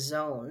 in the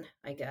zone,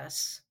 I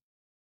guess.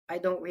 I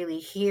don't really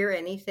hear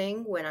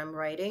anything when I'm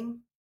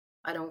writing.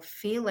 I don't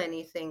feel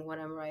anything when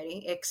I'm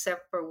writing,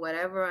 except for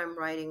whatever I'm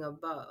writing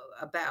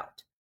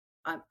about.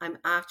 I'm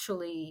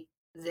actually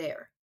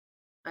there.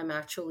 I'm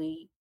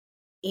actually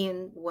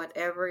in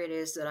whatever it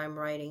is that I'm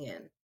writing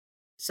in.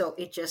 So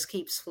it just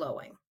keeps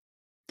flowing.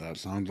 That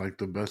sounds like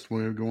the best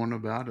way of going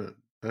about it.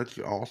 That's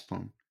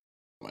awesome.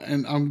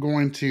 And I'm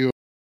going to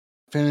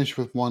finish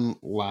with one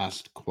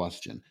last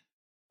question.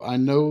 I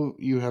know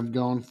you have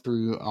gone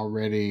through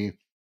already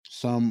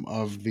some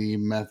of the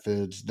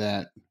methods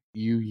that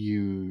you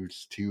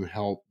use to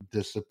help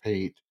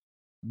dissipate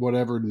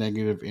whatever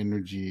negative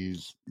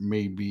energies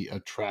may be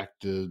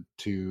attracted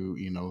to,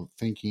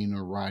 thinking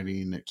or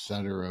writing,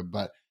 etc.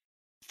 But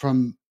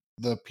from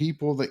the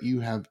people that you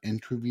have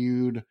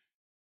interviewed,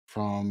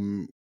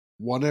 from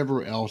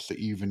whatever else that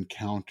you've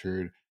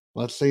encountered,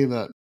 let's say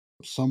that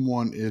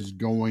someone is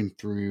going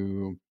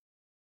through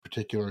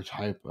particular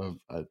type of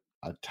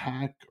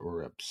attack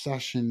or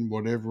obsession,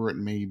 whatever it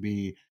may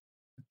be,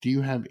 do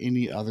you have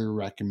any other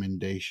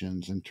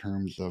recommendations in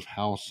terms of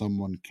how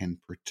someone can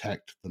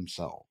protect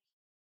themselves?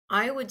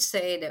 I would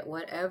say that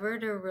whatever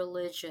their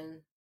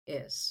religion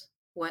is,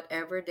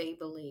 whatever they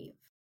believe,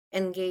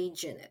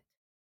 engage in it.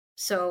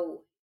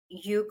 So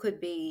you could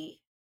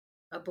be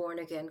a born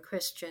again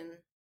Christian,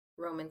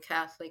 Roman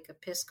Catholic,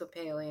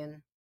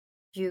 Episcopalian.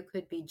 You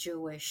could be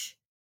Jewish.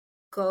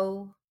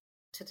 Go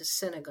to the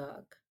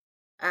synagogue.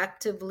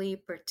 Actively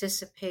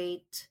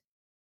participate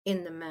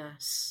in the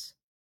Mass.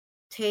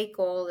 Take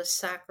all the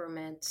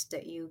sacraments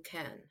that you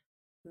can.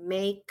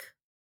 Make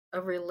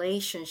a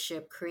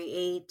relationship,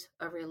 create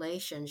a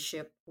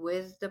relationship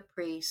with the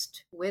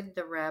priest, with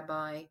the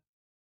rabbi,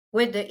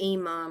 with the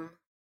imam,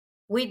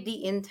 with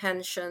the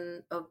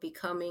intention of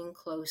becoming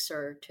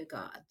closer to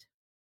God.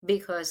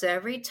 Because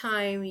every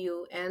time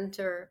you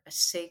enter a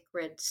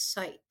sacred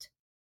site,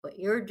 what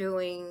you're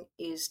doing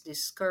is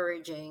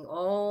discouraging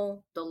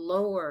all the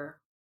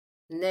lower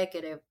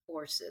negative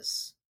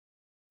forces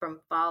from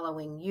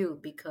following you,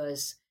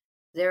 because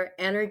their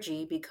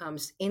energy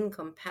becomes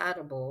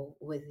incompatible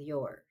with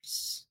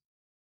yours.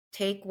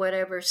 Take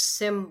whatever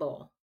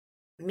symbol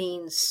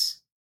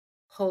means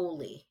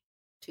holy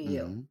to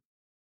you.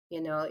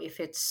 Mm-hmm. If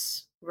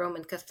it's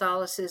Roman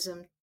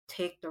Catholicism,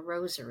 take the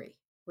rosary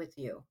with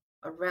you,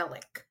 a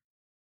relic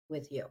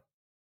with you.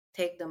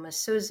 Take the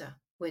mezuzah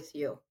with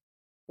you.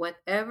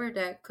 Whatever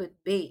that could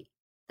be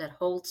that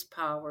holds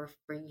power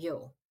for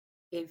you.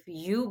 If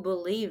you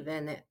believe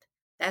in it,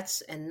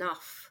 that's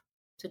enough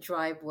to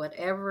drive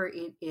whatever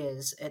it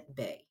is at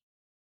bay.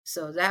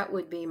 So that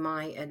would be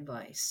my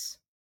advice.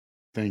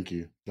 Thank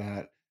you.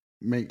 That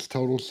makes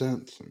total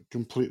sense. I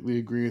completely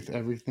agree with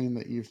everything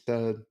that you've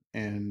said.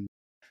 And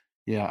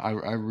yeah,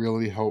 I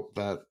really hope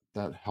that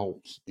that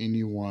helps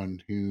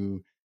anyone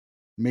who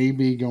may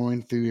be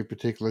going through a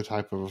particular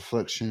type of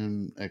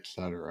affliction,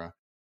 etc.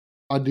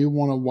 I do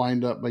want to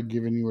wind up by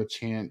giving you a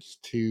chance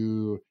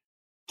to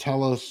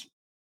tell us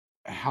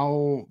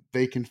how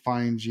they can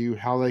find you,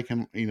 how they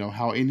can,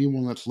 how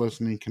anyone that's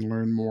listening can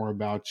learn more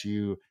about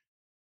you.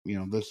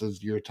 This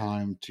is your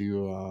time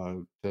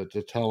to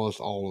tell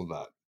us all of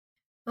that.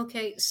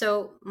 Okay,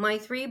 so my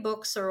 3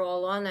 books are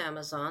all on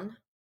Amazon.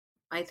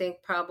 I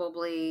think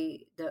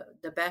probably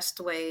the best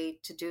way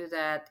to do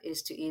that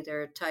is to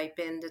either type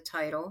in the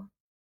title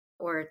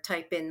or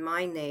type in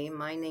my name.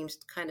 My name's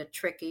kind of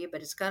tricky,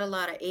 but it's got a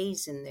lot of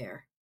A's in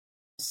there.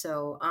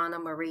 So Anna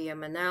Maria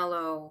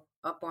Manalo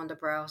up on the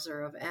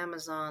browser of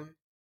Amazon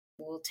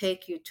will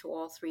take you to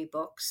all 3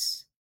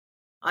 books.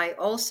 I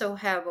also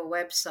have a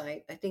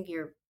website. I think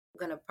you're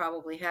going to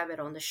probably have it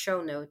on the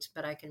show notes,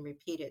 but I can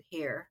repeat it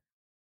here.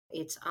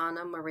 It's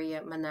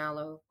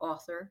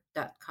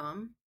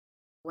annamariamanaloauthor.com.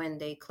 When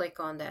they click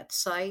on that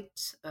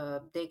site,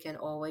 they can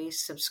always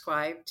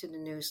subscribe to the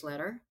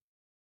newsletter.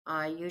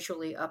 I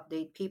usually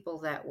update people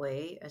that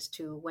way as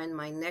to when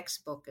my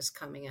next book is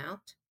coming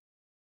out.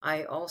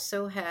 I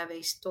also have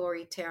a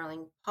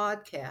storytelling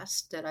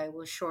podcast that I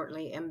will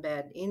shortly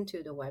embed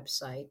into the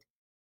website.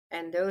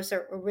 And those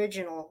are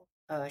original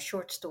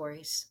short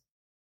stories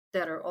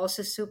that are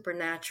also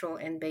supernatural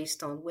and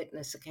based on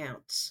witness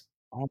accounts.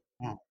 Oh,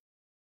 wow.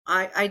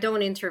 I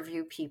don't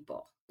interview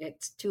people.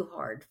 It's too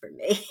hard for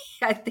me.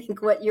 I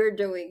think what you're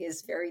doing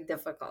is very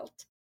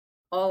difficult.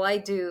 All I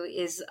do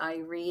is I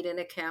read an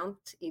account.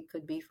 It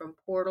could be from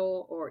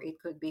Portal, or it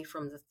could be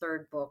from the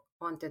third book,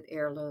 Haunted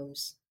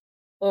Heirlooms,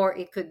 or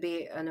it could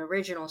be an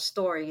original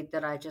story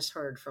that I just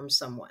heard from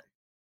someone.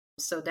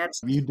 So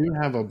that's You do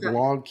have a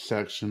blog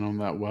section on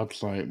that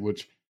website,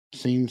 which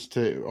seems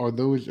to, are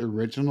those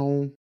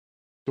original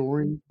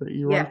stories that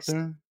you write yes.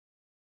 there?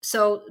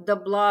 So the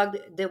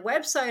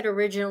website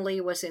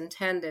originally was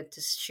intended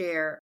to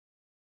share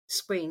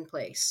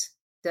screenplays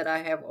that I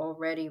have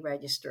already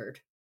registered.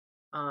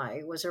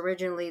 It was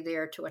originally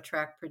there to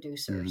attract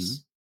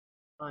producers.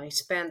 I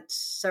spent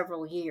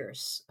several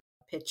years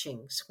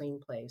pitching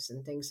screenplays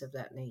and things of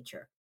that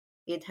nature.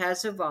 It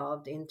has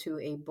evolved into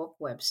a book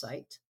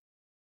website.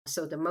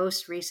 So the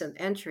most recent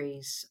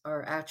entries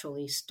are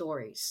actually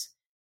stories,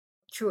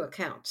 true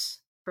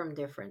accounts from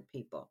different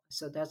people.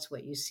 So that's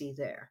what you see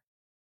there.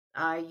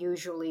 I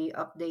usually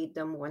update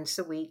them once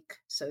a week.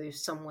 So if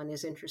someone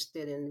is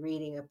interested in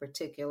reading a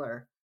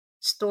particular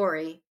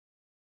story,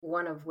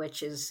 one of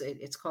which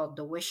it's called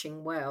The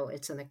Wishing Well.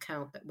 It's an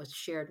account that was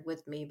shared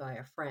with me by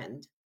a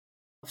friend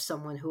of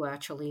someone who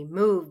actually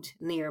moved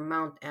near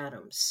Mount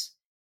Adams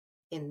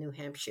in New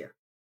Hampshire.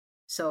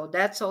 So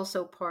that's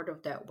also part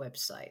of that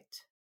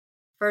website.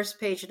 First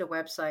page of the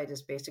website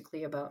is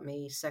basically about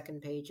me.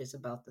 Second page is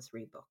about the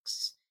 3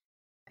 books.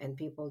 And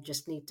people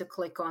just need to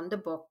click on the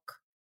book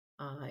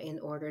in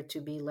order to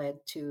be led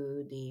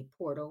to the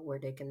portal where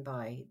they can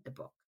buy the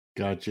book.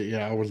 Gotcha.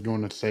 Yeah, I was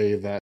going to say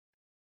that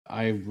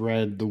I've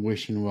read the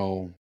Wishing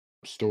Well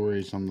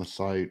stories on the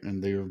site,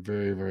 and they are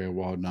very, very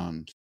well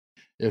done.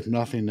 If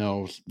nothing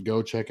else,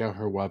 go check out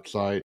her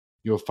website.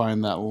 You'll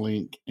find that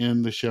link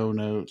in the show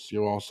notes.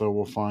 You also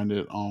will find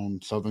it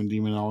on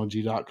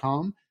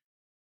southerndemonology.com.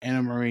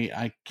 Anna Marie,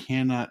 I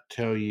cannot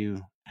tell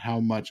you how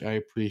much I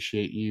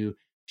appreciate you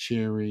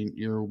sharing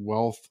your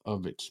wealth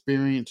of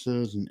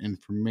experiences and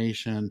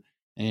information,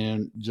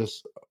 and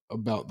just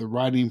about the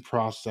writing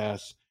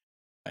process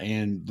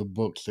and the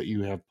books that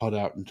you have put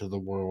out into the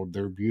world.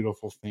 They're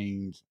beautiful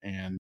things,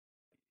 and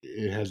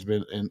it has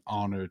been an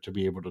honor to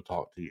be able to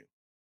talk to you.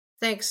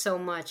 Thanks so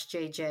much,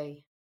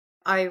 JJ.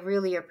 I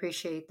really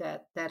appreciate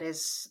that. That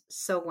is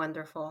so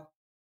wonderful.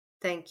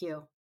 Thank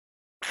you.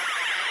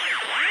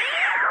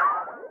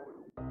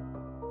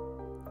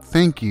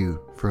 Thank you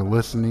for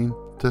listening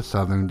to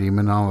Southern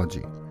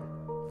Demonology.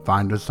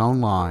 Find us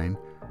online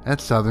at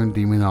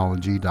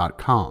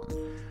southerndemonology.com,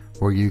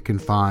 where you can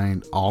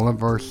find all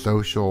of our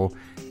social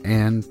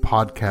and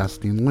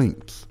podcasting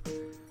links.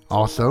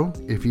 Also,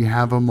 if you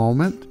have a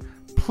moment,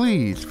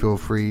 please feel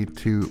free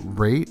to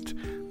rate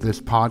this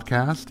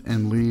podcast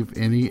and leave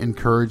any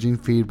encouraging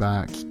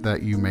feedbacks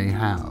that you may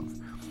have.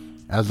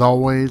 As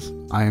always,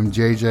 I am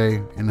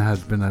JJ, and it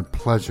has been a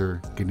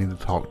pleasure getting to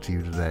talk to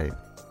you today.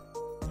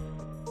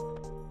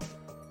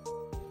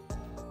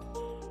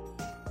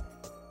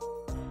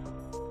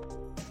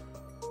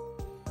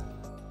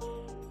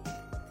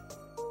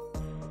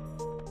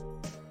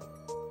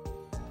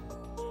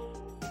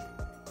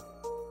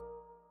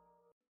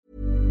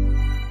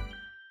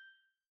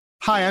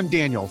 Hi, I'm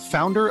Daniel,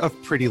 founder of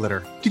Pretty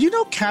Litter. Did you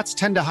know cats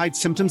tend to hide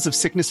symptoms of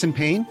sickness and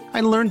pain?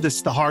 I learned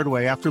this the hard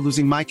way after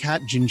losing my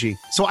cat, Gingy.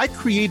 So I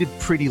created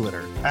Pretty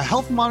Litter, a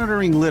health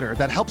monitoring litter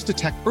that helps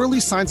detect early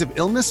signs of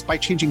illness by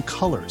changing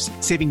colors,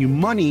 saving you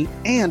money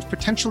and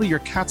potentially your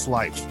cat's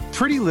life.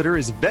 Pretty Litter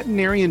is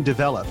veterinarian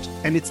developed,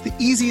 and it's the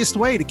easiest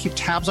way to keep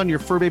tabs on your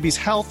fur baby's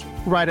health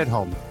right at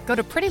home. Go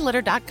to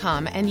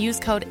prettylitter.com and use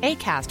code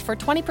ACAST for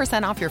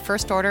 20% off your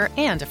first order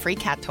and a free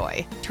cat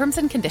toy. Terms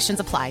and conditions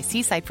apply.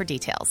 See site for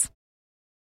details.